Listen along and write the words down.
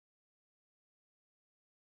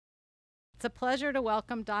It's a pleasure to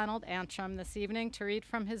welcome Donald Antrim this evening to read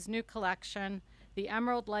from his new collection, The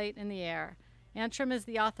Emerald Light in the Air. Antrim is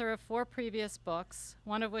the author of 4 previous books,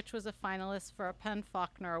 one of which was a finalist for a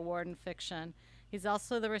PEN/Faulkner Award in Fiction. He's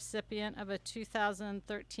also the recipient of a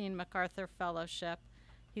 2013 MacArthur Fellowship.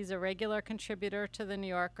 He's a regular contributor to The New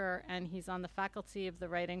Yorker, and he's on the faculty of the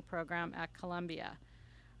writing program at Columbia.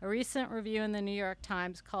 A recent review in the New York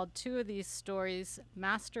Times called 2 of these stories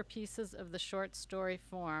masterpieces of the short story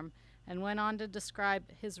form, and went on to describe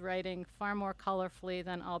his writing far more colorfully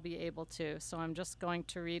than I'll be able to, so I'm just going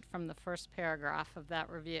to read from the first paragraph of that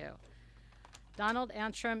review. Donald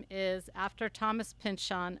Antrim is, after Thomas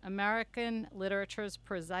Pynchon, American literature's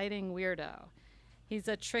presiding weirdo. He's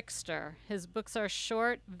a trickster. His books are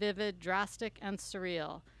short, vivid, drastic, and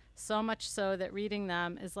surreal, so much so that reading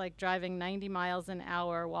them is like driving 90 miles an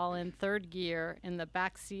hour while in 3rd gear in the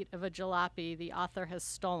back seat of a jalopy the author has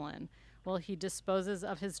stolen, while he disposes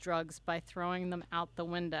of his drugs by throwing them out the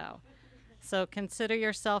window. So consider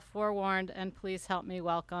yourself forewarned, and please help me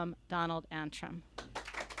welcome Donald Antrim. All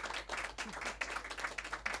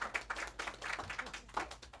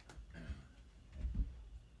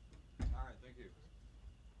right, thank you.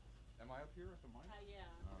 Am I up here at the mic? Yeah.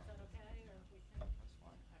 Is that okay? Or we can... That's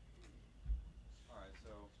fine. All right,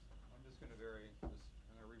 so I'm just going to read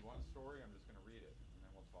one story. I'm just going to read it, and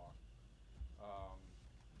then we'll talk.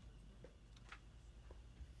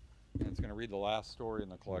 And it's going to read the last story in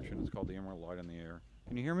the collection. It's called The Emerald Light in the Air.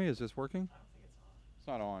 Can you hear me? Is this working? I don't think it's on. It's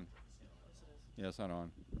not on. Yeah, it's not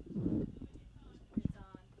on.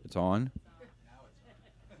 It's on. It's on? Now it's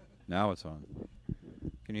on. Now it's on.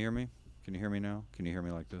 Can you hear me? Can you hear me now? Can you hear me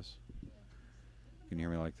like this? Can you hear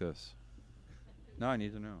me like this? No, I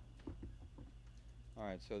need to know. All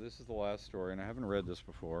right, so this is the last story, and I haven't read this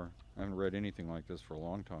before. I haven't read anything like this for a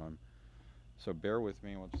long time. So bear with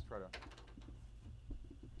me, and we'll just try to go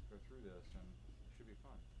through this, and it should be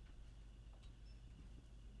fun.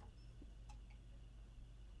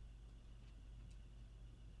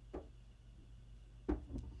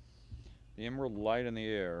 The Emerald Light in the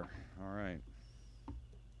Air. All right.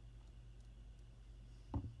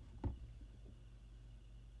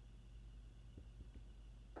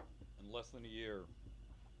 In less than a year,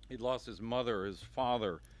 he'd lost his mother, his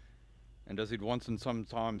father, and as he'd once and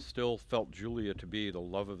sometimes still felt Julia to be the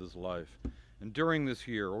love of his life. And during this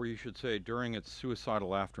year, or you should say during its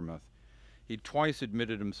suicidal aftermath, he'd twice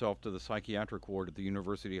admitted himself to the psychiatric ward at the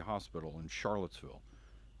University Hospital in Charlottesville,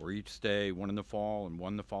 where each stay, one in the fall and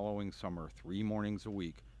one the following summer, 3 mornings a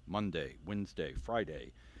week, Monday, Wednesday,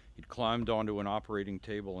 Friday, he'd climbed onto an operating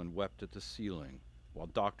table and wept at the ceiling, while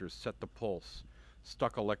doctors set the pulse,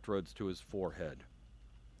 stuck electrodes to his forehead,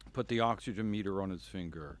 put the oxygen meter on his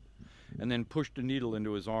finger, and then pushed a needle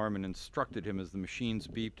into his arm and instructed him as the machines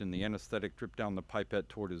beeped and the anesthetic dripped down the pipette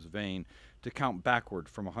toward his vein to count backward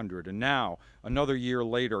from 100. And now, another year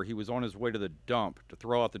later, he was on his way to the dump to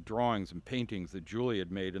throw out the drawings and paintings that Julie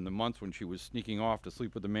had made in the months when she was sneaking off to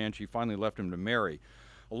sleep with the man she finally left him to marry.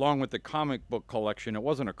 Along with the comic book collection, it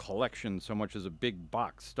wasn't a collection so much as a big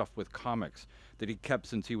box stuffed with comics that he kept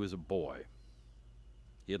since he was a boy.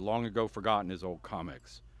 He had long ago forgotten his old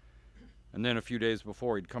comics. And then a few days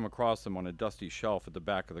before, he'd come across them on a dusty shelf at the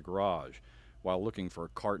back of the garage while looking for a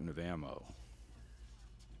carton of ammo.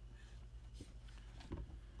 It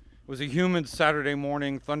was a humid Saturday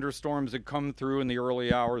morning. Thunderstorms had come through in the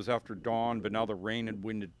early hours after dawn, but now the rain and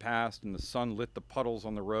wind had passed, and the sun lit the puddles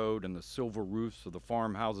on the road and the silver roofs of the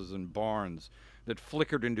farmhouses and barns that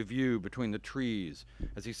flickered into view between the trees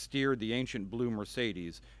as he steered the ancient blue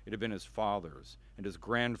Mercedes. It had been his father's and his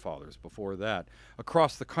grandfather's before that,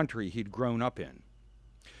 across the country he'd grown up in.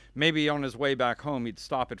 Maybe on his way back home he'd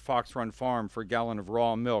stop at Fox Run Farm for a gallon of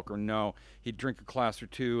raw milk, or no, he'd drink a glass or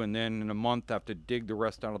 2 and then in a month have to dig the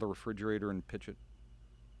rest out of the refrigerator and pitch it.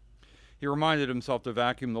 He reminded himself to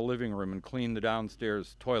vacuum the living room and clean the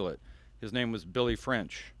downstairs toilet. His name was Billy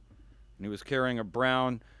French, and he was carrying a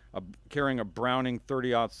Browning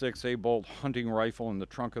 .30-06 A-Bolt hunting rifle in the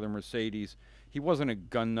trunk of the Mercedes. He wasn't a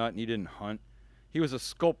gun nut and he didn't hunt. He was a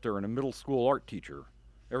sculptor and a middle school art teacher.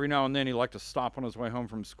 Every now and then he liked to stop on his way home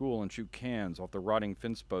from school and shoot cans off the rotting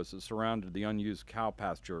fence posts that surrounded the unused cow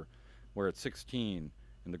pasture, where at 16,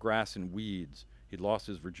 in the grass and weeds, he'd lost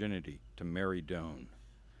his virginity to Mary Doan.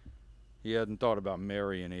 He hadn't thought about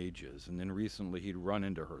Mary in ages, and then recently he'd run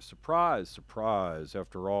into her. Surprise, surprise,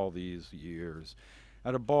 after all these years,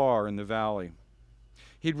 at a bar in the valley.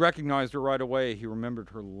 He'd recognized her right away. He remembered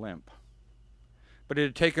her limp. But it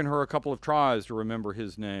had taken her a couple of tries to remember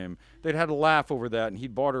his name. They'd had a laugh over that, and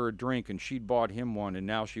he'd bought her a drink, and she'd bought him one, and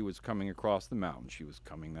now she was coming across the mountain. She was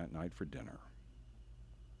coming that night for dinner.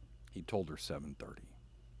 He told her 7:30.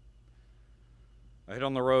 Ahead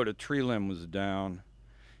on the road, a tree limb was down.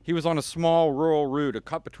 He was on a small rural route, a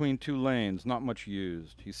cut between two lanes, not much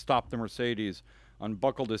used. He stopped the Mercedes,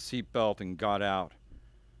 unbuckled his seatbelt, and got out.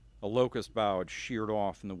 A locust bough had sheared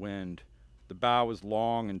off in the wind. The bough was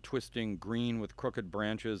long and twisting, green with crooked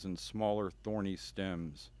branches and smaller, thorny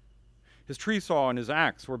stems. His tree saw and his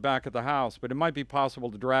axe were back at the house, but it might be possible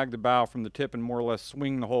to drag the bough from the tip and more or less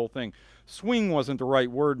swing the whole thing. Swing wasn't the right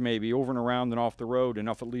word, maybe, over and around and off the road,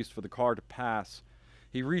 enough at least for the car to pass.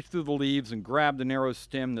 He reached through the leaves and grabbed the narrow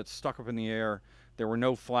stem that stuck up in the air. There were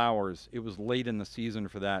no flowers. It was late in the season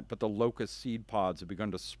for that, but the locust seed pods had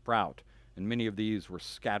begun to sprout, and many of these were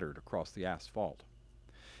scattered across the asphalt.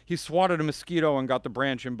 He swatted a mosquito and got the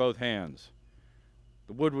branch in both hands.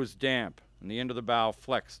 The wood was damp, and the end of the bough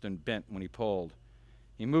flexed and bent when he pulled.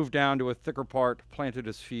 He moved down to a thicker part, planted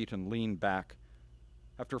his feet, and leaned back.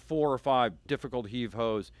 After 4 or 5 difficult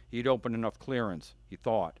heave-hoes, he'd opened enough clearance, he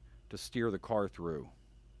thought, to steer the car through.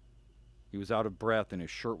 He was out of breath and his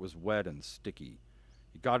shirt was wet and sticky.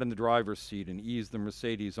 He got in the driver's seat and eased the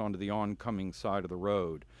Mercedes onto the oncoming side of the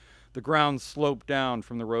road. The ground sloped down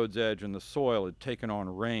from the road's edge and the soil had taken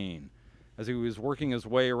on rain. As he was working his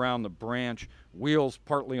way around the branch, wheels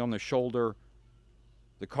partly on the shoulder,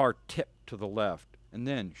 the car tipped to the left and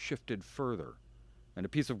then shifted further, and a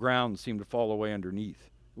piece of ground seemed to fall away underneath.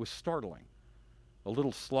 It was startling. A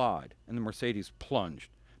little slide, and the Mercedes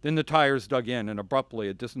plunged. Then the tires dug in, and abruptly,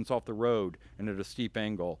 a distance off the road and at a steep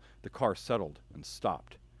angle, the car settled and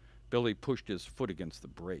stopped. Billy pushed his foot against the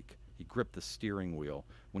brake. He gripped the steering wheel.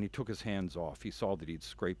 When he took his hands off, he saw that he'd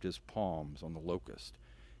scraped his palms on the locust.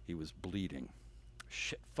 He was bleeding.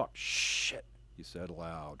 "Shit, fuck, shit," he said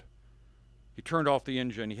aloud. He turned off the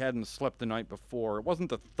engine. He hadn't slept the night before. It wasn't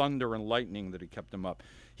the thunder and lightning that had kept him up.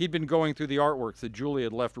 He'd been going through the artworks that Julie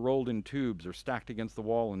had left rolled in tubes or stacked against the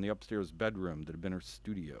wall in the upstairs bedroom that had been her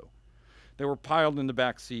studio. They were piled in the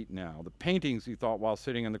back seat now. The paintings, he thought while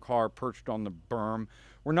sitting in the car perched on the berm,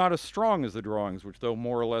 were not as strong as the drawings, which, though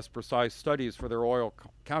more or less precise studies for their oil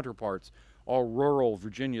counterparts, all rural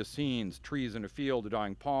Virginia scenes, trees in a field, a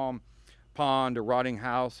dying palm, pond, a rotting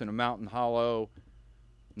house in a mountain hollow,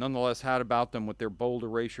 nonetheless had about them with their bold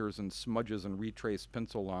erasures and smudges and retraced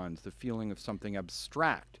pencil lines the feeling of something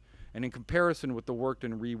abstract, and in comparison with the worked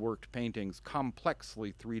and reworked paintings,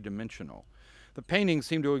 complexly three-dimensional. The paintings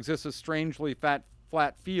seemed to exist as strangely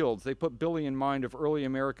flat fields. They put Billy in mind of early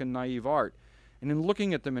American naive art, and in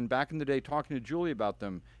looking at them and back in the day talking to Julie about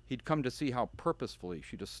them, he'd come to see how purposefully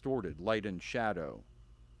she distorted light and shadow.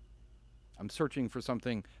 "I'm searching for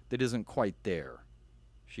something that isn't quite there,"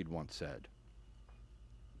 she'd once said.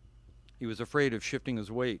 He was afraid of shifting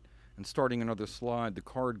his weight and starting another slide. The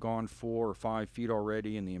car had gone 4 or 5 feet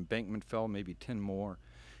already, and the embankment fell maybe 10 more.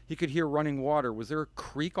 He could hear running water. Was there a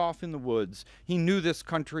creek off in the woods? He knew this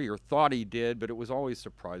country, or thought he did, but it was always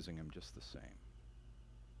surprising him just the same.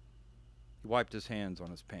 He wiped his hands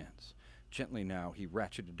on his pants. Gently now, he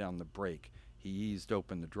ratcheted down the brake. He eased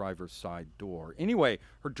open the driver's side door. Anyway,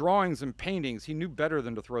 her drawings and paintings, he knew better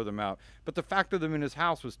than to throw them out. But the fact of them in his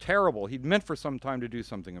house was terrible. He'd meant for some time to do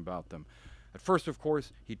something about them. At first, of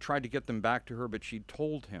course, he tried to get them back to her, but she'd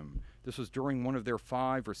told him. This was during one of their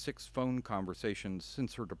 5 or 6 phone conversations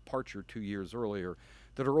since her departure 2 years earlier,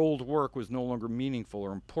 that her old work was no longer meaningful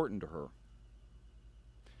or important to her.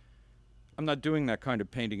 "I'm not doing that kind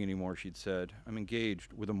of painting anymore," she'd said. "I'm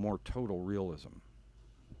engaged with a more total realism."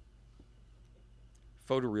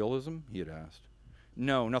 "Photorealism?" he had asked.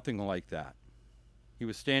 "No, nothing like that." He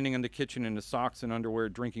was standing in the kitchen in his socks and underwear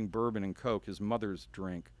drinking bourbon and Coke, his mother's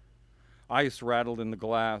drink. Ice rattled in the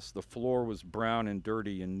glass. The floor was brown and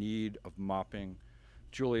dirty, in need of mopping.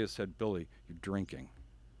 Julia said, "Billy, you're drinking."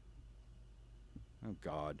 Oh,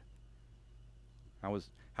 God.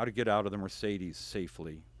 How to get out of the Mercedes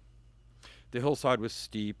safely. The hillside was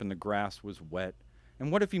steep and the grass was wet.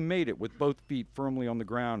 And what if he made it with both feet firmly on the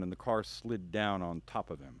ground and the car slid down on top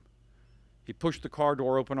of him? He pushed the car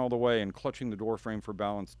door open all the way and, clutching the door frame for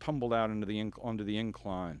balance, tumbled out onto the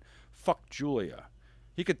incline. Fuck Julia.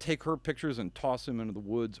 He could take her pictures and toss him into the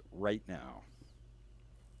woods right now.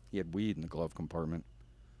 He had weed in the glove compartment.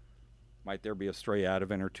 Might there be a stray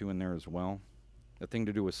Ativan or 2 in there as well? The thing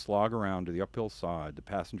to do was slog around to the uphill side, the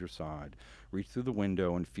passenger side, reach through the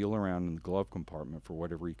window and feel around in the glove compartment for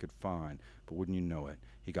whatever he could find. But wouldn't you know it,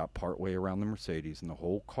 he got part way around the Mercedes and the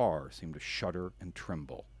whole car seemed to shudder and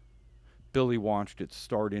tremble. Billy watched it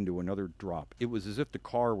start into another drop. It was as if the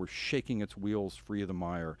car were shaking its wheels free of the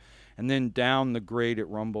mire. And then down the grade it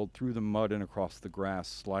rumbled, through the mud and across the grass,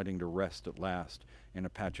 sliding to rest at last in a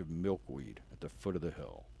patch of milkweed at the foot of the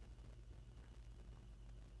hill.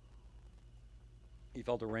 He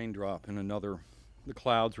felt a raindrop and another, The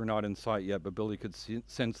clouds were not in sight yet, but Billy could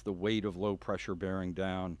sense the weight of low pressure bearing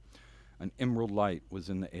down. An emerald light was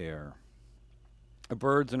in the air. The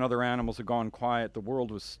birds and other animals had gone quiet. The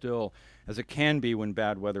world was still, as it can be when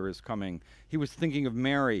bad weather is coming. He was thinking of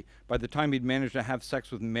Mary. By the time he'd managed to have sex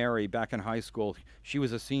with Mary back in high school, she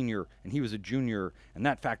was a senior and he was a junior, and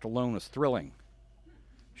that fact alone was thrilling.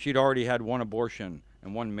 She'd already had one abortion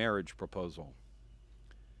and one marriage proposal.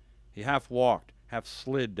 He half walked, half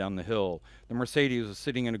slid down the hill. The Mercedes was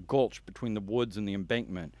sitting in a gulch between the woods and the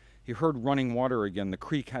embankment. He heard running water again. The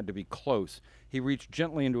creek had to be close. He reached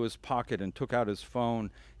gently into his pocket and took out his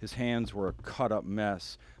phone. His hands were a cut-up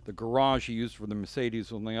mess. The garage he used for the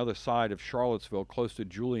Mercedes was on the other side of Charlottesville, close to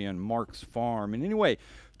Julia and Mark's farm. And anyway,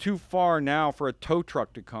 too far now for a tow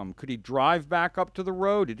truck to come. Could he drive back up to the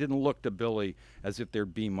road? It didn't look to Billy as if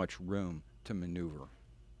there'd be much room to maneuver.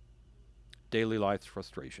 Daily life's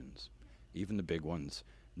frustrations, even the big ones,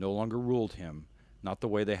 no longer ruled him, not the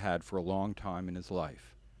way they had for a long time in his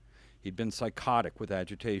life. He'd been psychotic with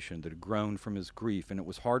agitation that had grown from his grief, and it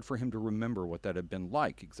was hard for him to remember what that had been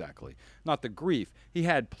like exactly. Not the grief, he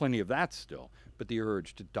had plenty of that still, but the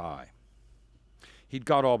urge to die. He'd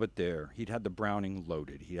got all but there. He'd had the Browning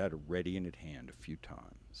loaded. He had it ready and at hand a few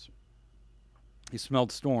times. He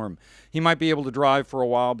smelled storm. He might be able to drive for a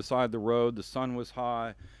while beside the road. The sun was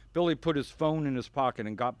high. Billy put his phone in his pocket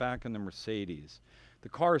and got back in the Mercedes. The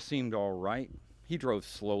car seemed all right. He drove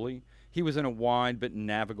slowly. He was in a wide but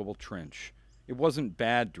navigable trench. It wasn't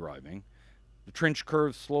bad driving. The trench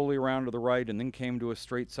curved slowly around to the right and then came to a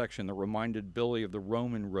straight section that reminded Billy of the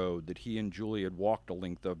Roman road that he and Julie had walked a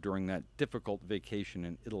length of during that difficult vacation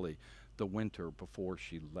in Italy the winter before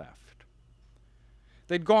she left.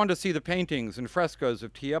 They'd gone to see the paintings and frescoes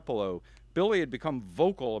of Tiepolo. Billy had become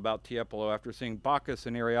vocal about Tiepolo after seeing Bacchus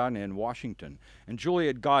and Ariadne in Washington, and Julie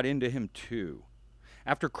had got into him too.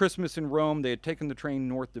 After Christmas in Rome, they had taken the train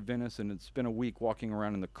north to Venice and had spent a week walking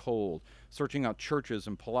around in the cold, searching out churches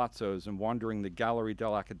and palazzos and wandering the Gallery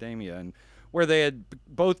dell'Accademia, and where they had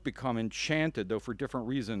both become enchanted, though for different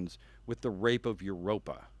reasons, with the rape of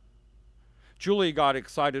Europa. Julie got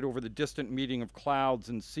excited over the distant meeting of clouds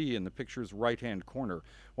and sea in the picture's right-hand corner,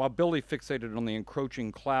 while Billy fixated on the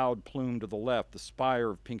encroaching cloud plume to the left, the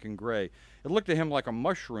spire of pink and gray. It looked to him like a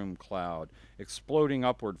mushroom cloud, exploding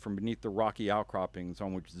upward from beneath the rocky outcroppings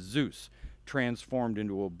on which Zeus, transformed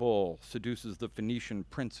into a bull, seduces the Phoenician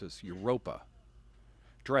princess Europa,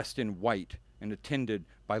 dressed in white and attended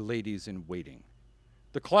by ladies in waiting.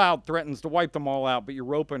 The cloud threatens to wipe them all out, but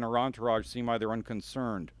Europa and her entourage seem either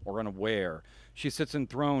unconcerned or unaware. She sits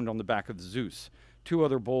enthroned on the back of Zeus. Two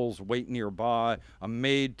other bulls wait nearby. A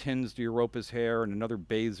maid tends to Europa's hair, and another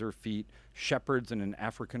bathes her feet. Shepherds and an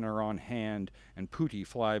African are on hand, and putti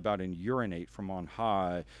fly about and urinate from on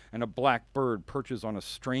high, and a black bird perches on a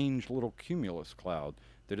strange little cumulus cloud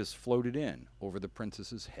that has floated in over the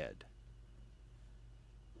princess's head.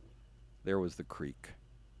 There was the creek.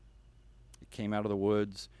 It came out of the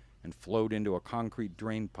woods and flowed into a concrete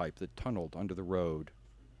drain pipe that tunneled under the road.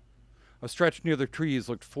 A stretch near the trees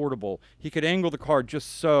looked fordable. He could angle the car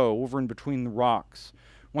just so, over and between the rocks.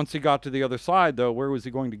 Once he got to the other side, though, where was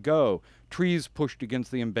he going to go? Trees pushed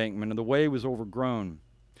against the embankment, and the way was overgrown.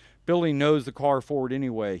 Billy nosed the car forward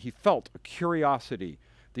anyway. He felt a curiosity.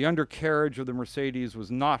 The undercarriage of the Mercedes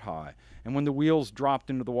was not high, and when the wheels dropped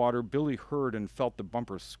into the water, Billy heard and felt the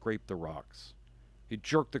bumper scrape the rocks. He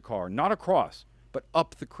jerked the car, not across, but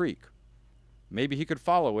up the creek. Maybe he could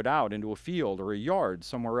follow it out into a field or a yard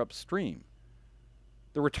somewhere upstream.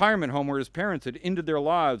 The retirement home where his parents had ended their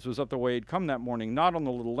lives was up the way he'd come that morning, not on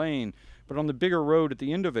the little lane, but on the bigger road at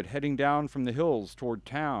the end of it, heading down from the hills toward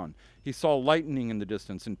town. He saw lightning in the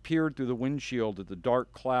distance and peered through the windshield at the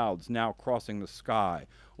dark clouds now crossing the sky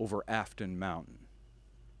over Afton Mountain.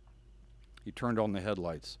 He turned on the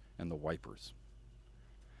headlights and the wipers.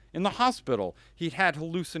 In the hospital, he'd had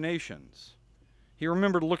hallucinations. He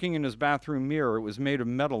remembered looking in his bathroom mirror, it was made of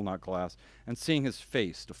metal, not glass, and seeing his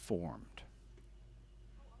face deformed.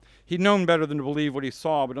 He'd known better than to believe what he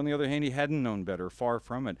saw, but on the other hand, he hadn't known better, far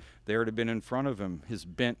from it. There it had been in front of him, his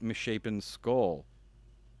bent, misshapen skull.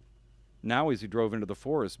 Now, as he drove into the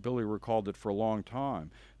forest, Billy recalled it for a long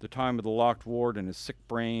time. The time of the locked ward and his sick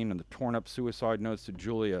brain and the torn-up suicide notes to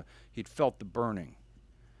Julia. He'd felt the burning.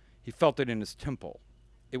 He felt it in his temple.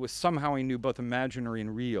 It was somehow, he knew, both imaginary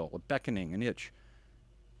and real, a beckoning, an itch,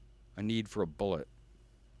 a need for a bullet.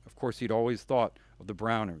 Of course, he'd always thought of the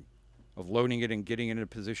Browning, of loading it and getting it in a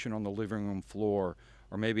position on the living room floor,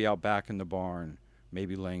 or maybe out back in the barn,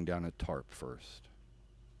 maybe laying down a tarp first.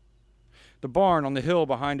 The barn on the hill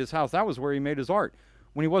behind his house, that was where he made his art.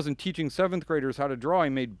 When he wasn't teaching 7th graders how to draw, he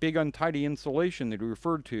made big untidy installation that he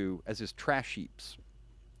referred to as his trash heaps.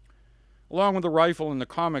 Along with the rifle and the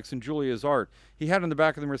comics and Julia's art, he had in the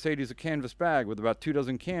back of the Mercedes a canvas bag with about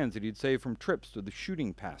 24 cans that he'd saved from trips to the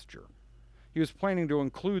shooting pasture. He was planning to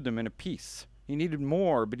include them in a piece. He needed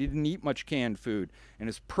more, but he didn't eat much canned food, and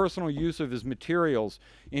his personal use of his materials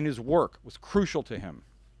in his work was crucial to him.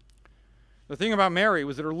 The thing about Mary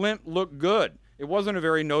was that her limp looked good. It wasn't a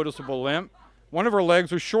very noticeable limp. One of her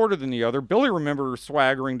legs was shorter than the other. Billy remembered her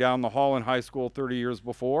swaggering down the hall in high school 30 years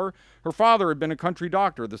before. Her father had been a country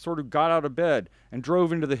doctor, the sort who got out of bed and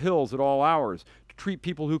drove into the hills at all hours to treat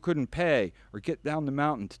people who couldn't pay or get down the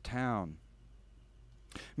mountain to town.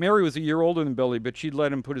 Mary was a year older than Billy, but she'd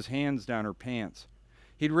let him put his hands down her pants.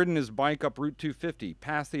 He'd ridden his bike up Route 250,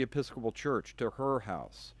 past the Episcopal Church, to her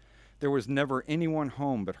house. There was never anyone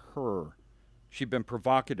home but her. She'd been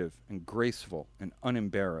provocative and graceful and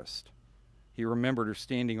unembarrassed. He remembered her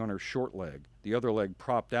standing on her short leg, the other leg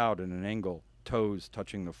propped out at an angle, toes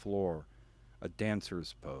touching the floor, a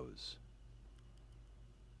dancer's pose.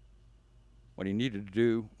 What he needed to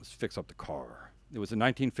do was fix up the car. It was a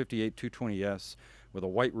 1958 220S with a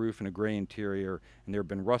white roof and a gray interior, and there had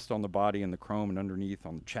been rust on the body and the chrome and underneath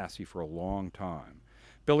on the chassis for a long time.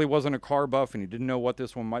 Billy wasn't a car buff, and he didn't know what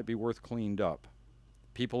this one might be worth cleaned up.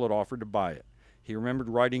 People had offered to buy it. He remembered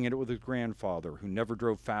riding in it with his grandfather, who never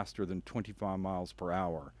drove faster than 25 miles per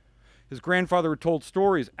hour. His grandfather had told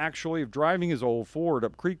stories, actually, of driving his old Ford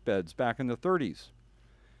up creek beds back in the 30s.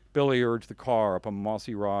 Billy urged the car up a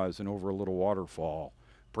mossy rise and over a little waterfall.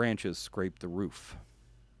 Branches scraped the roof.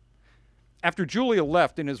 After Julia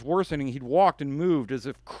left, in his worsening, he'd walked and moved as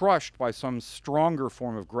if crushed by some stronger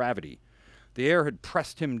form of gravity. The air had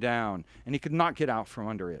pressed him down, and he could not get out from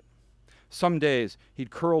under it. Some days, he'd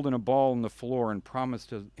curled in a ball on the floor and promised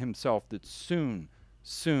to himself that soon,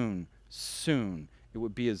 soon, soon, it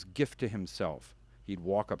would be his gift to himself. He'd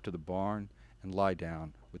walk up to the barn and lie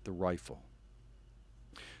down with the rifle.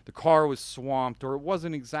 The car was swamped, or it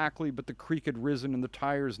wasn't exactly, but the creek had risen and the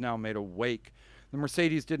tires now made a wake. The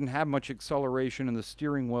Mercedes didn't have much acceleration and the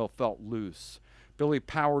steering wheel felt loose. Billy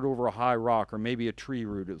powered over a high rock or maybe a tree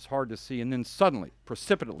root. It was hard to see, and then suddenly,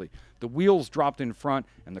 precipitately, the wheels dropped in front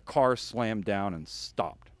and the car slammed down and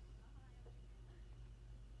stopped.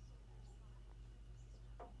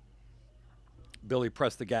 Billy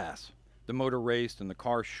pressed the gas. The motor raced and the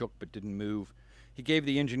car shook but didn't move. He gave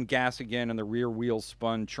the engine gas again and the rear wheels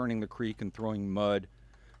spun, churning the creek and throwing mud.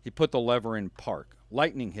 He put the lever in park.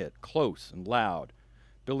 Lightning hit, close and loud.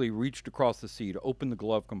 Billy reached across the seat, opened the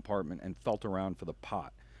glove compartment, and felt around for the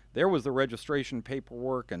pot. There was the registration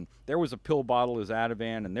paperwork, and there was a pill bottle, his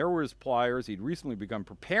Ativan, and there were his pliers. He'd recently begun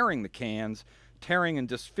preparing the cans, tearing and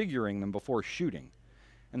disfiguring them before shooting.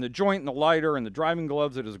 And the joint and the lighter and the driving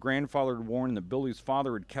gloves that his grandfather had worn and that Billy's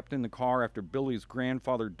father had kept in the car after Billy's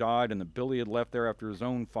grandfather died and that Billy had left there after his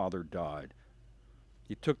own father died.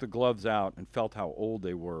 He took the gloves out and felt how old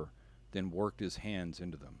they were, then worked his hands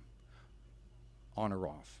into them. On or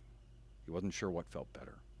off. He wasn't sure what felt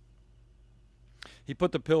better. He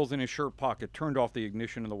put the pills in his shirt pocket, turned off the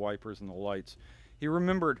ignition and the wipers and the lights. He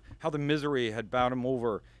remembered how the misery had bowed him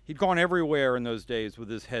over. He'd gone everywhere in those days with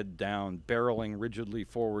his head down, barreling rigidly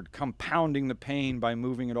forward, compounding the pain by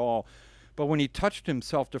moving it all. But when he touched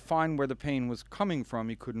himself to find where the pain was coming from,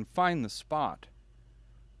 he couldn't find the spot.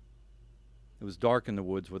 It was dark in the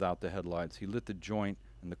woods without the headlights. He lit the joint,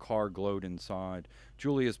 and the car glowed inside.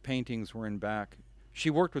 Julia's paintings were in back.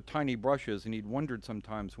 She worked with tiny brushes, and he'd wondered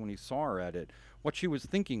sometimes when he saw her at it what she was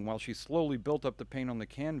thinking while she slowly built up the paint on the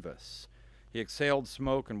canvas. He exhaled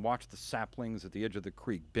smoke and watched the saplings at the edge of the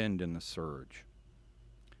creek bend in the surge.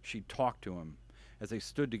 She talked to him as they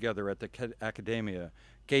stood together at the academia,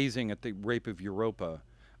 gazing at the Rape of Europa,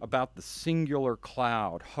 about the singular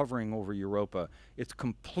cloud hovering over Europa, its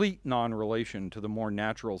complete non-relation to the more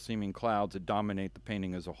natural-seeming clouds that dominate the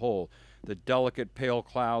painting as a whole, the delicate pale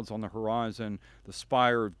clouds on the horizon, the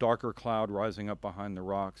spire of darker cloud rising up behind the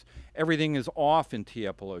rocks. Everything is off in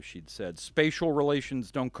Tiepolo, she'd said. Spatial relations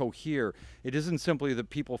don't cohere. It isn't simply that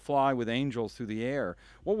people fly with angels through the air.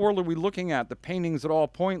 What world are we looking at? The paintings at all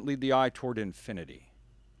point lead the eye toward infinity.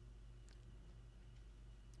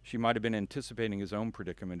 She might have been anticipating his own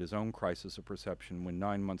predicament, his own crisis of perception, when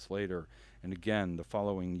 9 months later, and again the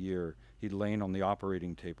following year, he'd lain on the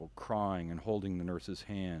operating table, crying and holding the nurse's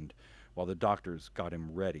hand, while the doctors got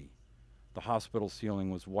him ready. The hospital ceiling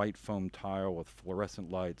was white foam tile with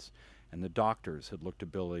fluorescent lights, and the doctors had looked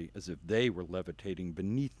at Billy as if they were levitating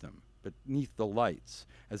beneath them, beneath the lights,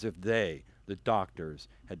 as if they, the doctors,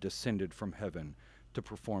 had descended from heaven to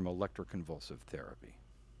perform electroconvulsive therapy.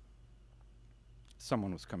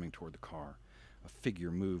 Someone was coming toward the car. A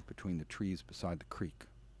figure moved between the trees beside the creek.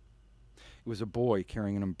 It was a boy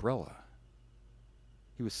carrying an umbrella.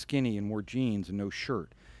 He was skinny and wore jeans and no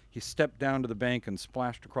shirt. He stepped down to the bank and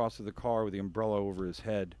splashed across to the car with the umbrella over his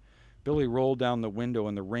head. Billy rolled down the window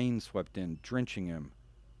and the rain swept in, drenching him.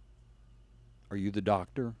 "Are you the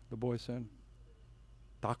doctor?" the boy said.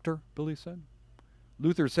 "Doctor?" Billy said.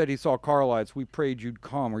 "Luther said he saw car lights. We prayed you'd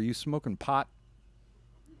come. Are you smoking pot?"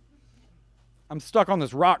 "I'm stuck on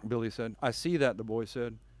this rock," Billy said. "I see that," the boy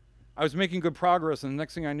said. "I was making good progress, and the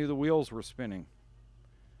next thing I knew, the wheels were spinning."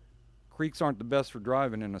 "Creeks aren't the best for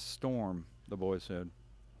driving in a storm," the boy said.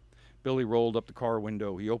 Billy rolled up the car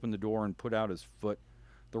window. He opened the door and put out his foot.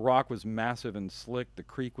 The rock was massive and slick. The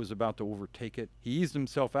creek was about to overtake it. He eased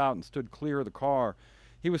himself out and stood clear of the car.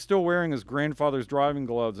 He was still wearing his grandfather's driving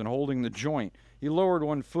gloves and holding the joint. He lowered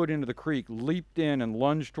one foot into the creek, leaped in, and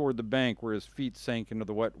lunged toward the bank where his feet sank into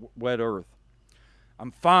the wet earth.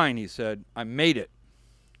 "I'm fine," he said. "I made it."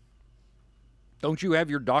 "Don't you have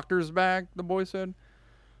your doctor's bag?" the boy said.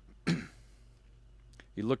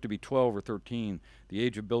 He looked to be 12 or 13, the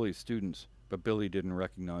age of Billy's students, but Billy didn't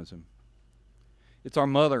recognize him. "It's our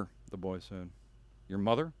mother," the boy said. "Your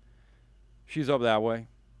mother?" "She's up that way."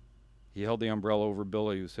 He held the umbrella over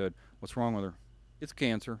Billy, who said, "What's wrong with her?" "It's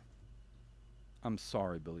cancer." "I'm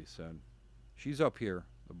sorry," Billy said. "She's up here,"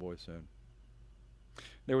 the boy said.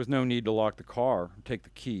 There was no need to lock the car or take the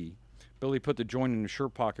key. Billy put the joint in his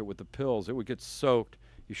shirt pocket with the pills. It would get soaked.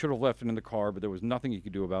 He should have left it in the car, but there was nothing he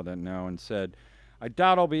could do about that now, and said, "I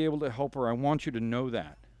doubt I'll be able to help her. I want you to know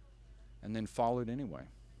that." And then followed anyway.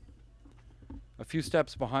 A few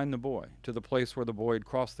steps behind the boy, to the place where the boy had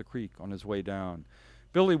crossed the creek on his way down.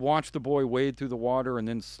 Billy watched the boy wade through the water and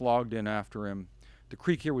then slogged in after him. The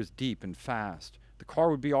creek here was deep and fast. The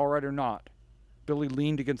car would be all right or not. Billy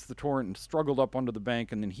leaned against the torrent and struggled up onto the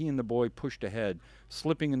bank, and then he and the boy pushed ahead,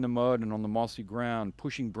 slipping in the mud and on the mossy ground,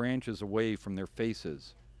 pushing branches away from their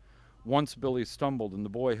faces. Once Billy stumbled, and the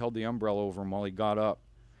boy held the umbrella over him while he got up.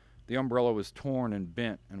 The umbrella was torn and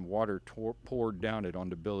bent, and water poured down it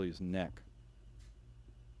onto Billy's neck.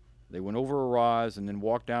 They went over a rise and then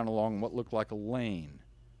walked down along what looked like a lane.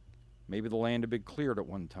 Maybe the land had been cleared at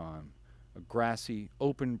one time, a grassy,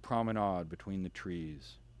 open promenade between the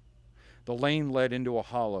trees. The lane led into a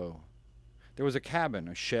hollow. There was a cabin,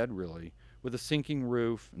 a shed really, with a sinking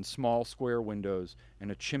roof and small square windows and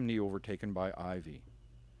a chimney overtaken by ivy.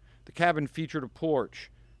 The cabin featured a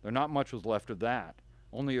porch, though not much was left of that,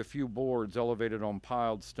 only a few boards elevated on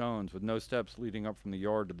piled stones with no steps leading up from the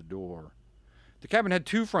yard to the door. The cabin had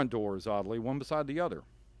two front doors, oddly, one beside the other.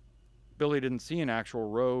 Billy didn't see an actual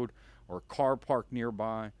road or a car parked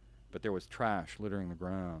nearby, but there was trash littering the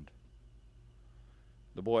ground.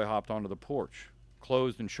 The boy hopped onto the porch,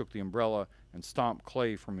 closed and shook the umbrella, and stomped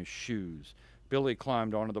clay from his shoes. Billy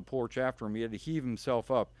climbed onto the porch after him. He had to heave himself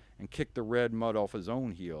up and kick the red mud off his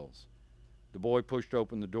own heels. The boy pushed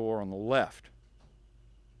open the door on the left.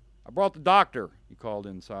 "I brought the doctor," he called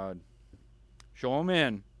inside. "Show him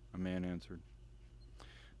in," a man answered.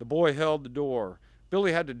 The boy held the door.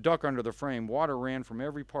 Billy had to duck under the frame. Water ran from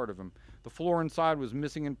every part of him. The floor inside was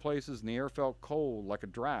missing in places, and the air felt cold like a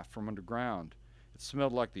draft from underground. It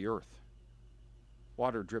smelled like the earth.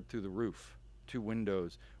 Water dripped through the roof. Two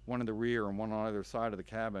windows, one in the rear and one on either side of the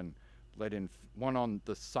cabin, one on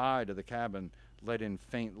the side of the cabin let in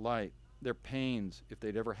faint light. Their panes, if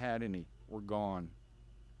they'd ever had any, were gone.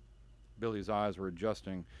 Billy's eyes were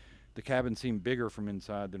adjusting. The cabin seemed bigger from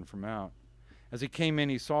inside than from out. As he came in,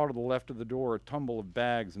 he saw to the left of the door a tumble of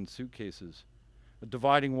bags and suitcases. A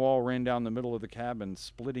dividing wall ran down the middle of the cabin,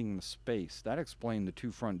 splitting the space. That explained the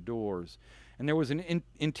two front doors. And there was an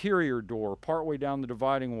interior door partway down the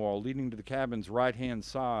dividing wall leading to the cabin's right-hand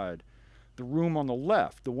side. The room on the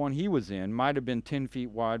left, the one he was in, might have been 10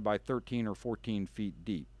 feet wide by 13 or 14 feet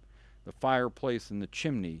deep. The fireplace and the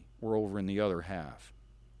chimney were over in the other half.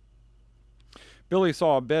 Billy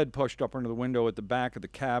saw a bed pushed up under the window at the back of the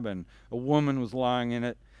cabin. A woman was lying in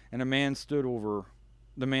it, and a man stood over.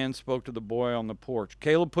 The man spoke to the boy on the porch.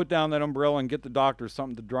 "Caleb, put down that umbrella and get the doctor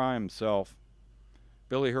something to dry himself."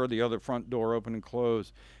 Billy heard the other front door open and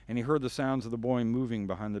close, and he heard the sounds of the boy moving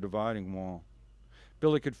behind the dividing wall.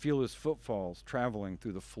 Billy could feel his footfalls traveling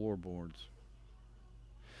through the floorboards.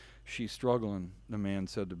 "She's struggling," the man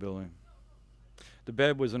said to Billy. The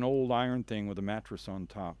bed was an old iron thing with a mattress on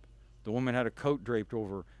top. The woman had a coat draped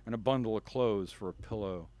over and a bundle of clothes for a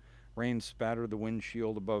pillow. Rain spattered the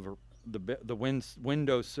windshield above her, the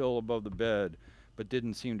windowsill above the bed, but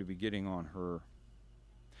didn't seem to be getting on her.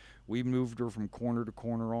 "We moved her from corner to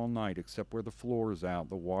corner all night, except where the floor is out.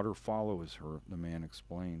 The water follows her," the man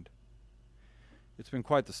explained. "It's been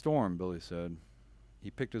quite the storm," Billy said.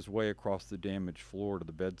 He picked his way across the damaged floor to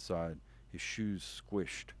the bedside, his shoes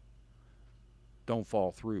squished. "Don't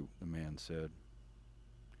fall through," the man said.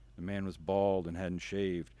 The man was bald and hadn't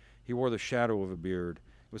shaved. He wore the shadow of a beard.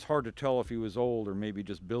 It was hard to tell if he was old or maybe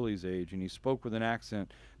just Billy's age, and he spoke with an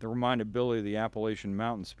accent that reminded Billy of the Appalachian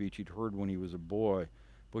Mountain speech he'd heard when he was a boy,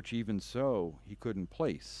 which even so he couldn't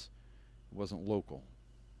place. It wasn't local.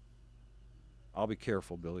 "I'll be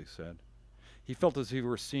careful," Billy said. He felt as if he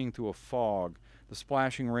were seeing through a fog. The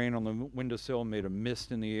splashing rain on the windowsill made a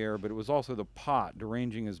mist in the air, but it was also the pot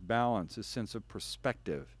deranging his balance, his sense of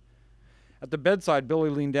perspective. At the bedside, Billy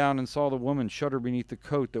leaned down and saw the woman shudder beneath the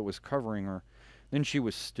coat that was covering her. Then she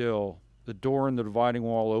was still. The door in the dividing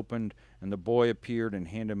wall opened, and the boy appeared and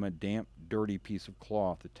handed him a damp, dirty piece of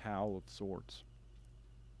cloth, a towel of sorts.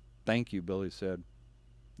 "Thank you," Billy said.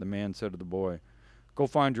 The man said to the boy, "Go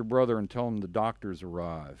find your brother and tell him the doctor's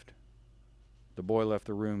arrived." The boy left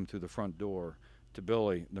the room through the front door. To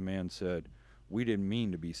Billy, the man said, "We didn't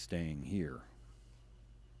mean to be staying here."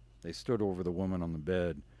 They stood over the woman on the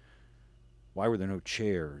bed. Why were there no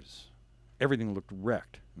chairs? Everything looked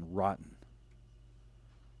wrecked and rotten.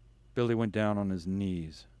 Billy went down on his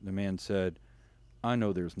knees. The man said, "I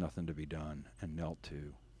know there's nothing to be done," and knelt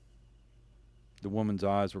too. The woman's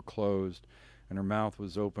eyes were closed, and her mouth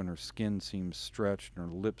was open. Her skin seemed stretched, and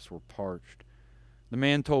her lips were parched. The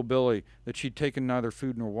man told Billy that she'd taken neither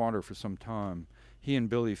food nor water for some time. He and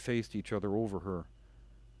Billy faced each other over her.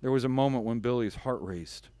 There was a moment when Billy's heart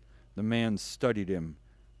raced. The man studied him.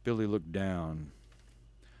 Billy looked down.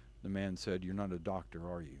 The man said, "You're not a doctor,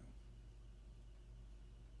 are you?"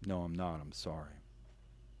 "No, I'm not. I'm sorry."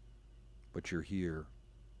 "But you're here."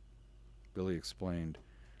 Billy explained.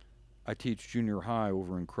 "I teach junior high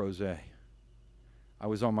over in Prose. I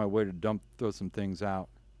was on my way to throw some things out.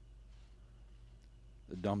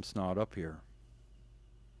 The dump's not up here.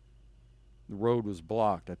 The road was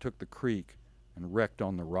blocked. I took the creek and wrecked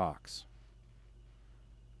on the rocks."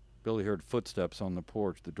 Billy heard footsteps on the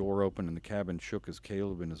porch. The door opened and the cabin shook as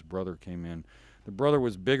Caleb and his brother came in. The brother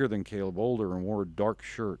was bigger than Caleb, older, and wore a dark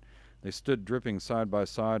shirt. They stood dripping side by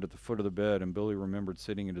side at the foot of the bed, and Billy remembered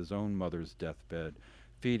sitting at his own mother's deathbed,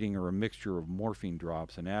 feeding her a mixture of morphine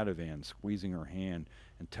drops and Ativan, squeezing her hand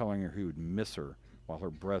and telling her he would miss her while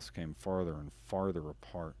her breasts came farther and farther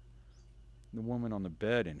apart. The woman on the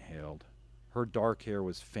bed inhaled. Her dark hair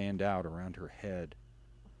was fanned out around her head.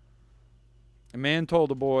 A man told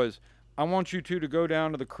the boys, "I want you two to go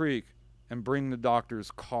down to the creek and bring the doctor's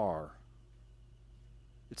car."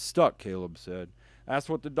 "It's stuck," Caleb said. "That's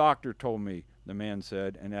what the doctor told me," the man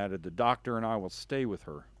said, and added, "The doctor and I will stay with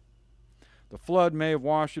her." "The flood may have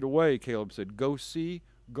washed it away," Caleb said. "Go see,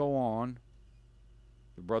 go on."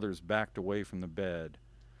 The brothers backed away from the bed.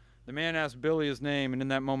 The man asked Billy his name, and in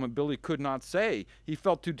that moment Billy could not say. He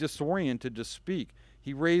felt too disoriented to speak.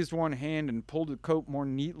 He raised one hand and pulled the coat more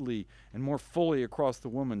neatly and more fully across the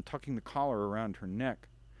woman, tucking the collar around her neck.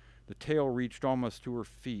 The tail reached almost to her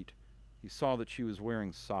feet. He saw that she was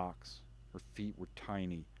wearing socks. Her feet were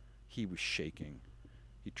tiny. He was shaking.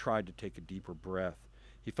 He tried to take a deeper breath.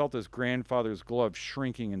 He felt his grandfather's gloves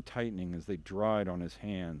shrinking and tightening as they dried on his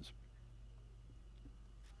hands.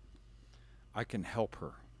 "I can help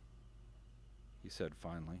her," he said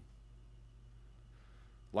finally.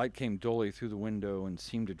 Light came dully through the window and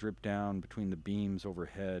seemed to drip down between the beams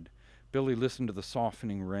overhead. Billy listened to the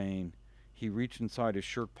softening rain. He reached inside his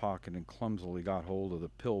shirt pocket and clumsily got hold of the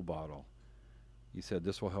pill bottle. He said,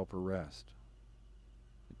 "This will help her rest."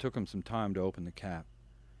 It took him some time to open the cap.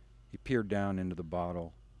 He peered down into the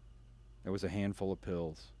bottle. There was a handful of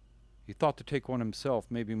pills. He thought to take one himself,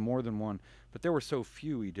 maybe more than one, but there were so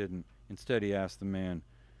few he didn't. Instead, he asked the man,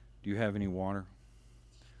 "Do you have any water?"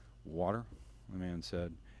 "Water?" the man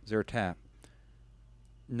said. "Is there a tap?"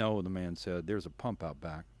 "No," the man said. "There's a pump out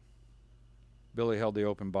back." Billy held the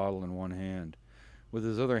open bottle in one hand. With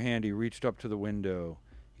his other hand, he reached up to the window.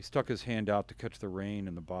 He stuck his hand out to catch the rain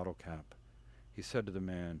in the bottle cap. He said to the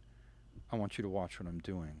man, "I want you to watch what I'm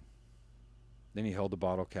doing." Then he held the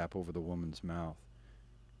bottle cap over the woman's mouth.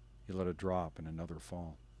 He let it drop and another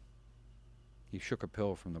fall. He shook a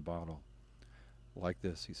pill from the bottle. "Like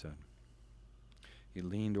this," he said. He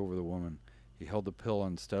leaned over the woman. He held the pill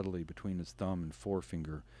unsteadily between his thumb and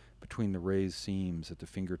forefinger, between the raised seams at the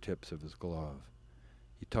fingertips of his glove.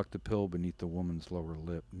 He tucked the pill beneath the woman's lower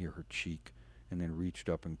lip near her cheek and then reached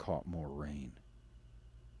up and caught more rain.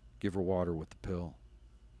 "Give her water with the pill."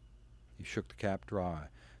 He shook the cap dry,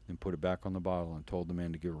 then put it back on the bottle and told the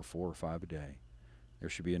man to give her 4 or 5 a day. "There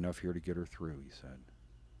should be enough here to get her through," he said.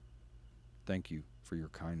 "Thank you for your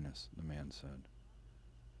kindness," the man said.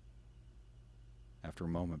 After a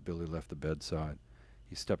moment, Billy left the bedside.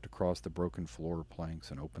 He stepped across the broken floor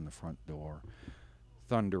planks and opened the front door.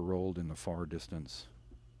 Thunder rolled in the far distance.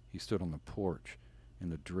 He stood on the porch in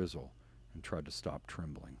the drizzle and tried to stop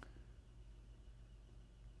trembling.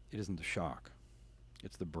 It isn't the shock.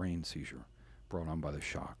 It's the brain seizure brought on by the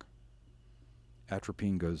shock.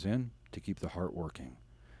 Atropine goes in to keep the heart working.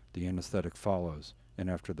 The anesthetic follows, and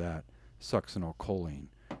after that, succinylcholine,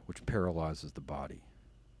 which paralyzes the body.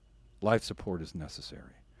 Life support is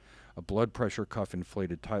necessary. A blood pressure cuff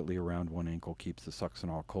inflated tightly around one ankle keeps the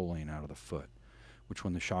succinylcholine out of the foot, which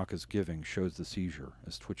when the shock is giving shows the seizure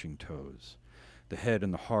as twitching toes. The head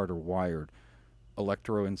and the heart are wired.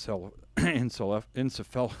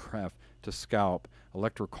 Electroencephalograph to scalp,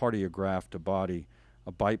 electrocardiograph to body.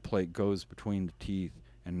 A bite plate goes between the teeth,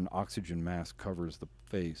 and an oxygen mask covers the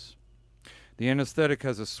face. The anesthetic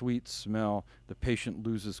has a sweet smell. The patient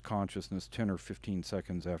loses consciousness 10 or 15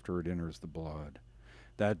 seconds after it enters the blood.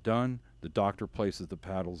 That done, the doctor places the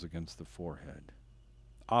paddles against the forehead.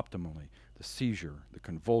 Optimally, the seizure, the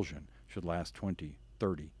convulsion, should last 20,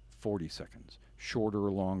 30, 40 seconds. Shorter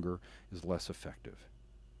or longer is less effective.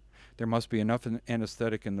 There must be enough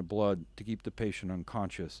anesthetic in the blood to keep the patient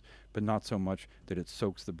unconscious, but not so much that it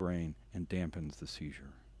soaks the brain and dampens the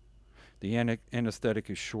seizure. The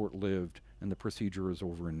anesthetic is short-lived, and the procedure is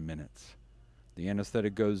over in minutes. The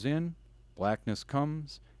anesthetic goes in, blackness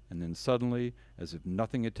comes, and then suddenly, as if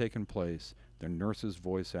nothing had taken place, the nurse's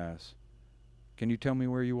voice asks, "Can you tell me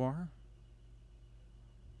where you are?"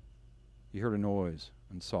 He heard a noise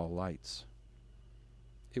and saw lights.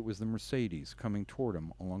 It was the Mercedes coming toward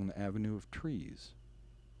him along the avenue of trees.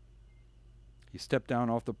 He stepped down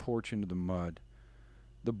off the porch into the mud.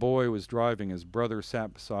 The boy was driving. His brother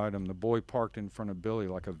sat beside him. The boy parked in front of Billy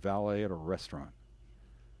like a valet at a restaurant.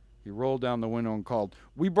 He rolled down the window and called,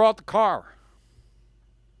 "We brought the car."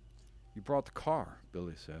 "You brought the car,"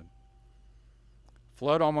 Billy said.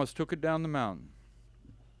 "Flood almost took it down the mountain.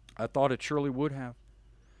 I thought it surely would have."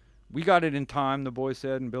 "We got it in time," the boy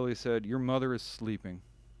said, and Billy said, "Your mother is sleeping."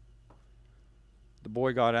 The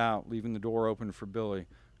boy got out, leaving the door open for Billy.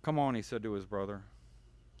 "Come on," he said to his brother.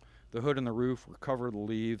 The hood and the roof were covered with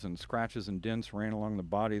leaves, and scratches and dents ran along the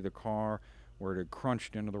body of the car where it had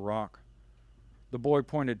crunched into the rock. The boy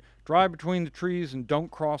pointed, "Drive between the trees and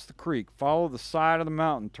don't cross the creek. Follow the side of the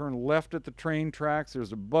mountain. Turn left at the train tracks.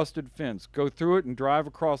 There's a busted fence. Go through it and drive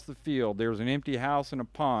across the field. There's an empty house and a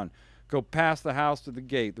pond. Go past the house to the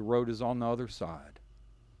gate. The road is on the other side."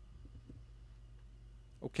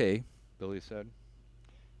 "Okay," Billy said.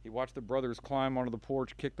 He watched the brothers climb onto the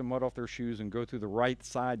porch, kick the mud off their shoes, and go through the right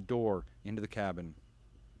side door into the cabin.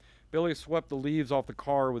 Billy swept the leaves off the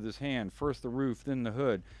car with his hand, first the roof, then the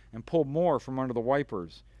hood, and pulled more from under the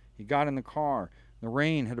wipers. He got in the car. The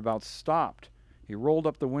rain had about stopped. He rolled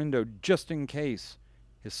up the window just in case.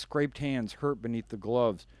 His scraped hands hurt beneath the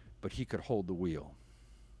gloves, but he could hold the wheel.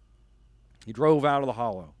 He drove out of the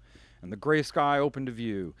hollow, and the gray sky opened to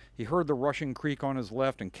view. He heard the rushing creek on his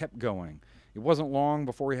left and kept going. It wasn't long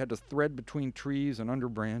before he had to thread between trees and under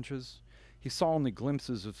branches. He saw only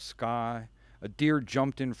glimpses of sky. A deer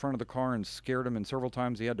jumped in front of the car and scared him, and several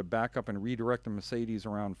times he had to back up and redirect the Mercedes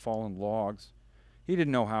around fallen logs. He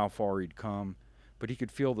didn't know how far he'd come, but he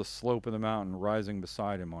could feel the slope of the mountain rising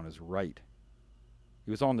beside him on his right.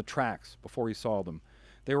 He was on the tracks before he saw them.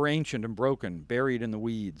 They were ancient and broken, buried in the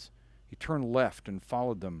weeds. He turned left and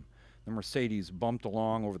followed them. The Mercedes bumped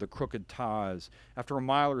along over the crooked ties. After a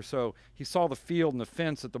mile or so, he saw the field and the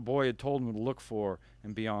fence that the boy had told him to look for,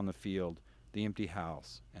 and beyond the field, the empty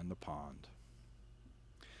house and the pond.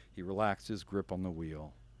 He relaxed his grip on the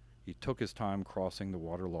wheel. He took his time crossing the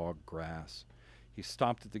waterlogged grass. He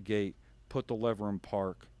stopped at the gate, put the lever in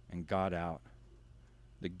park, and got out.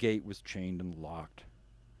 The gate was chained and locked.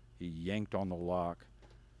 He yanked on the lock.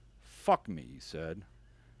 "Fuck me," he said,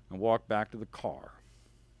 and walked back to the car.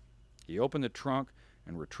 He opened the trunk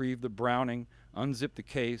and retrieved the Browning, unzipped the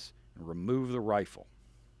case, and removed the rifle.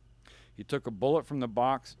 He took a bullet from the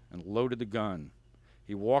box and loaded the gun.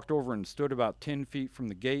 He walked over and stood about 10 feet from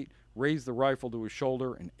the gate, raised the rifle to his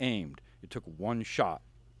shoulder, and aimed. It took one shot.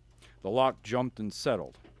 The lock jumped and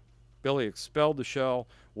settled. Billy expelled the shell,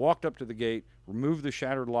 walked up to the gate, removed the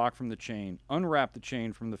shattered lock from the chain, unwrapped the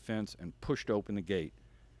chain from the fence, and pushed open the gate.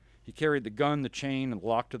 He carried the gun, the chain, and the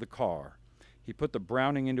lock to the car. He put the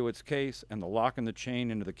Browning into its case and the lock and the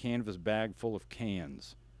chain into the canvas bag full of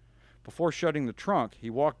cans. Before shutting the trunk,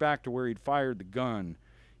 he walked back to where he'd fired the gun.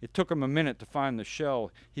 It took him a minute to find the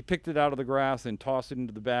shell. He picked it out of the grass and tossed it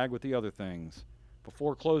into the bag with the other things.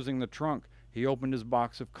 Before closing the trunk, he opened his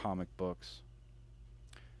box of comic books.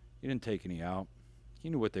 He didn't take any out. He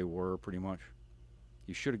knew what they were, pretty much.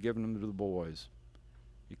 He should have given them to the boys.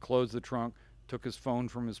 He closed the trunk, took his phone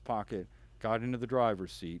from his pocket, got into the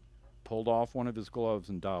driver's seat, pulled off one of his gloves,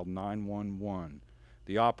 and dialed 911.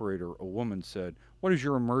 The operator, a woman, said, "What is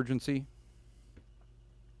your emergency?"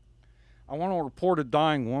 "I want to report a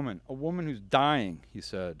dying woman, a woman who's dying," he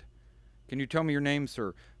said. "Can you tell me your name,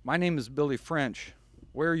 sir?" "My name is Billy French."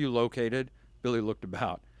 "Where are you located?" Billy looked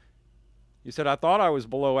about. He said, "I thought I was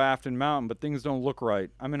below Afton Mountain, but things don't look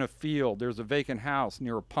right. I'm in a field. There's a vacant house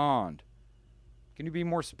near a pond." "Can you be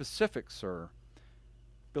more specific, sir?"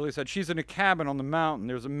 Billy said, "She's in a cabin on the mountain.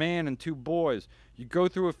 There's a man and 2 boys. You go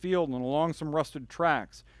through a field and along some rusted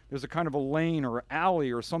tracks. There's a kind of a lane or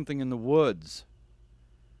alley or something in the woods."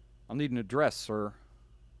 "I'll need an address, sir."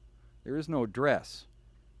 "There is no address."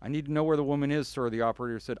 "I need to know where the woman is, sir," the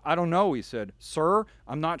operator said. "I don't know," he said. "Sir,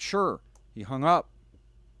 I'm not sure." He hung up.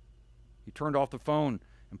 He turned off the phone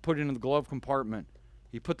and put it in the glove compartment.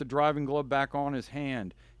 He put the driving glove back on his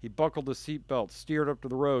hand. He buckled the seatbelt, steered up to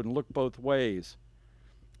the road, and looked both ways.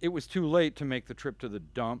 It was too late to make the trip to the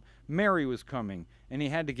dump. Mary was coming, and he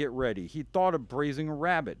had to get ready. He thought of braising a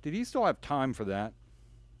rabbit. Did he still have time for that?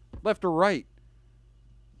 Left or right?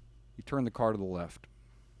 He turned the car to the left.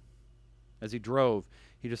 As he drove,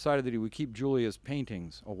 he decided that he would keep Julia's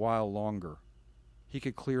paintings a while longer. He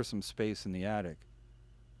could clear some space in the attic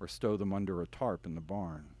or stow them under a tarp in the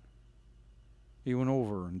barn. He went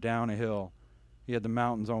over and down a hill. He had the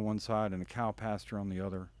mountains on one side and a cow pasture on the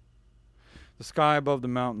other. The sky above the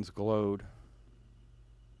mountains glowed.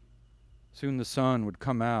 Soon the sun would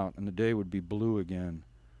come out and the day would be blue again.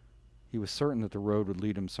 He was certain that the road would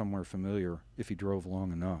lead him somewhere familiar if he drove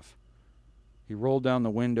long enough. He rolled down the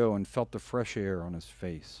window and felt the fresh air on his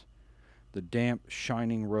face. The damp,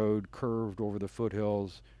 shining road curved over the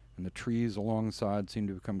foothills, and the trees alongside seemed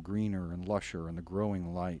to become greener and lusher in the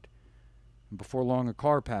growing light. And before long a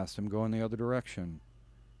car passed him going the other direction.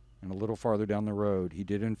 And a little farther down the road he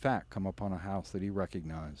did in fact come upon a house that he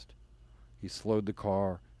recognized. He slowed the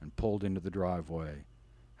car and pulled into the driveway.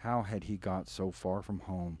 How had he got so far from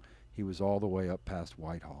home? He was all the way up past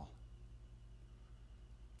Whitehall.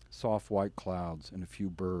 Soft white clouds and a few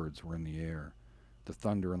birds were in the air. The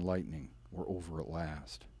thunder and lightning were over at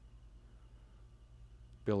last.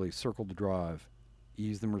 Billy circled the drive,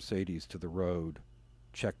 eased the Mercedes to the road,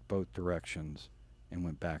 checked both directions, and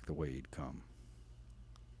went back the way he'd come.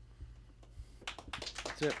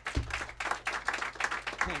 That's it.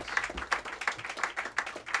 Thanks.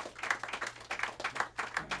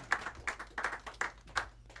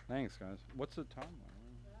 Thanks, guys. What's the time?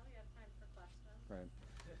 Well, we have time for questions. Right.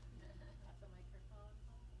 Got the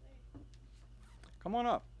microphone. Come on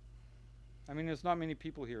up. I mean, there's not many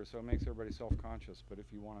people here, so it makes everybody self-conscious. But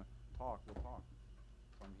if you want to talk, we'll talk.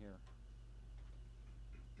 I'm here.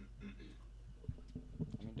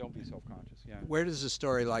 I mean, don't be self-conscious. Yeah. Where does a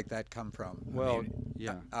story like that come from? Well, I mean,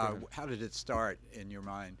 yeah. how did it start in your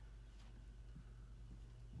mind?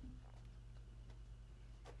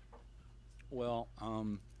 Well,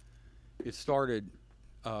 it started.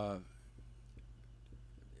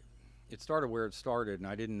 It started where it started, and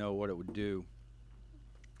I didn't know what it would do.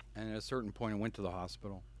 And at a certain point, I went to the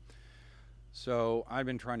hospital. So I've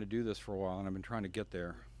been trying to do this for a while, and I've been trying to get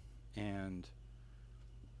there. And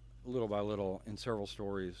little by little, in several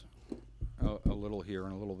stories, a little here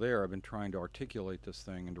and a little there, I've been trying to articulate this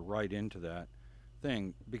thing and to write into that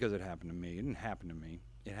thing because it happened to me. It didn't happen to me.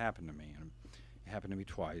 It happened to me. And it happened to me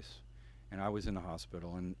twice. And I was in the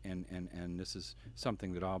hospital, and this is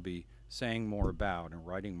something that I'll be saying more about and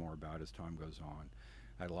writing more about as time goes on.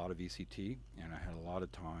 I had a lot of ECT, and I had a lot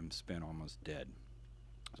of time spent almost dead.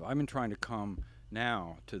 So I've been trying to come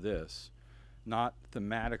now to this, not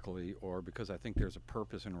thematically or because I think there's a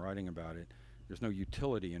purpose in writing about it. There's no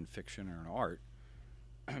utility in fiction or in art,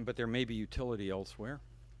 but there may be utility elsewhere.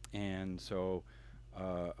 And so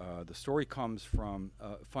the story comes from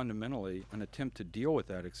fundamentally an attempt to deal with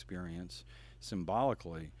that experience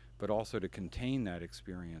symbolically, but also to contain that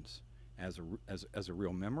experience as a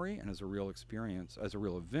real memory and as a real experience, as a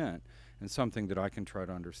real event, and something that I can try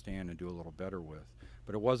to understand and do a little better with.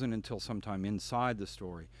 But it wasn't until sometime inside the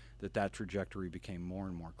story that that trajectory became more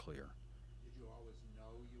and more clear. Did you always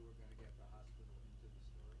know you were going to get the hospital into the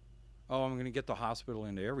story? Oh, I'm going to get the hospital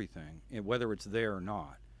into everything, whether it's there or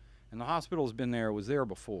not. And the hospital's been there, it was there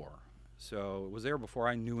before. So it was there before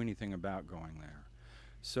I knew anything about going there.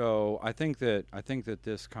 So I think that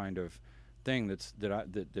this kind of thing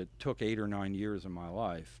that took 8 or 9 years of my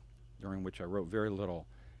life, during which I wrote very little,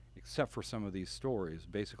 except for some of these stories,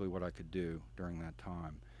 basically what I could do during that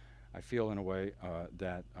time. I feel in a way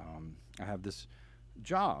that I have this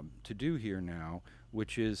job to do here now,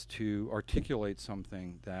 which is to articulate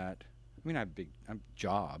something that, I mean, I have a big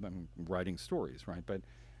job, I'm writing stories, right? But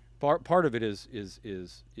part of it is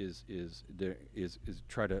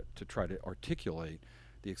try to articulate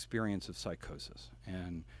the experience of psychosis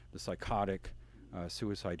and the psychotic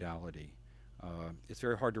suicidality. It's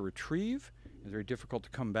very hard to retrieve. It's very difficult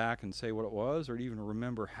to come back and say what it was, or to even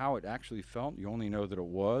remember how it actually felt. You only know that it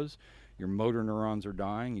was. Your motor neurons are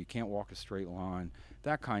dying. You can't walk a straight line.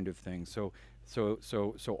 That kind of thing. So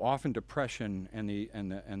often depression and the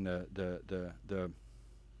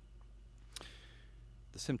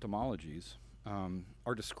symptomologies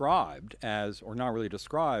are described as, or not really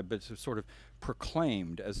described, but it's sort of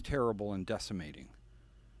proclaimed as terrible and decimating.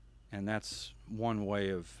 And that's one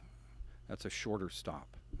way of, that's a shorter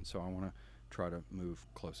stop. And so I want to try to move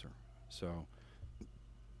closer. So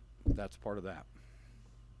that's part of that.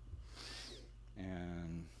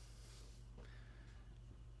 And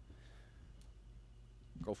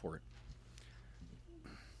go for it.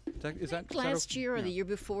 Last year or the year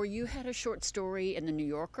before, you had a short story in the New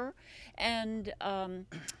Yorker, and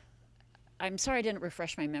I'm sorry I didn't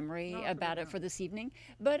refresh my memory about it for this evening,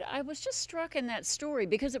 but I was just struck in that story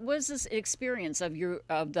because it was this experience of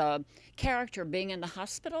the character being in the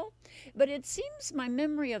hospital. But it seems my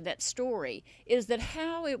memory of that story is that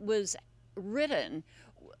how it was written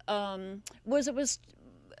was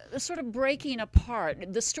sort of breaking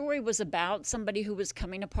apart. The story was about somebody who was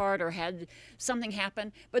coming apart or had something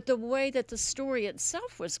happen, but the way that the story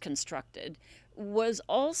itself was constructed was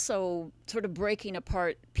also sort of breaking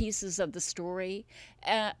apart pieces of the story.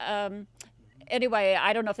 Anyway,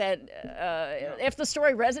 I don't know if that if the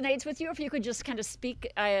story resonates with you, if you could just kind of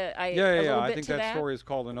speak a little bit I think to that story is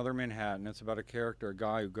called Another Manhattan. It's about a character, a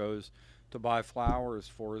guy who goes to buy flowers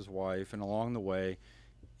for his wife, and along the way,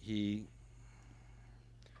 he's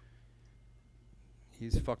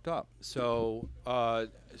fucked up. So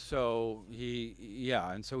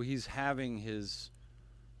he's having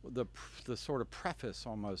the sort of preface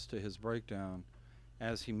almost to his breakdown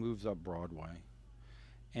as he moves up Broadway,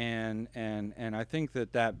 and I think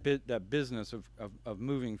that business of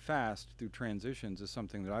moving fast through transitions is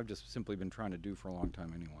something that I've just simply been trying to do for a long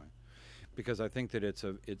time anyway, because I think that it's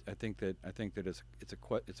a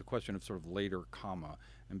question of sort of later comma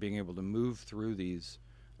and being able to move through these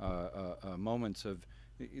moments of.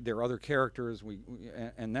 There are other characters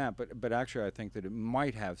and that, but actually I think that it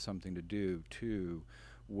might have something to do too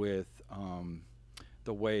with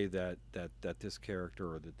the way that this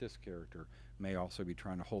character may also be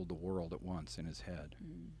trying to hold the world at once in his head.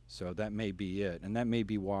 So that may be it, and that may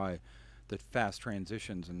be why the fast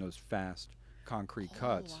transitions and those fast concrete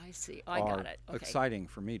cuts are exciting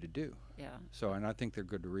for me to do. Yeah. So, and I think they're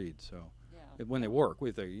good to read. So when they work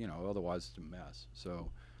with otherwise it's a mess.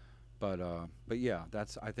 So. But yeah,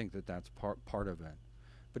 I think that's part of it.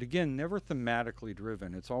 But again, never thematically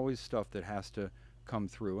driven. It's always stuff that has to come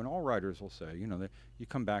through. And all writers will say, that you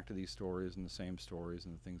come back to these stories and the same stories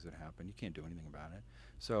and the things that happen. You can't do anything about it.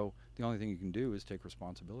 So the only thing you can do is take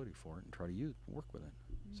responsibility for it and try to work with it.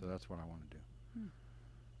 So that's what I want to do.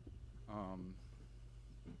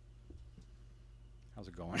 How's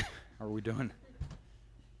it going? How are we doing?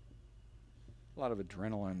 A lot of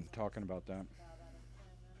adrenaline talking about that.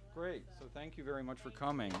 Great. So thank you very much for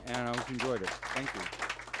coming, and I hope you enjoyed it. Thank you.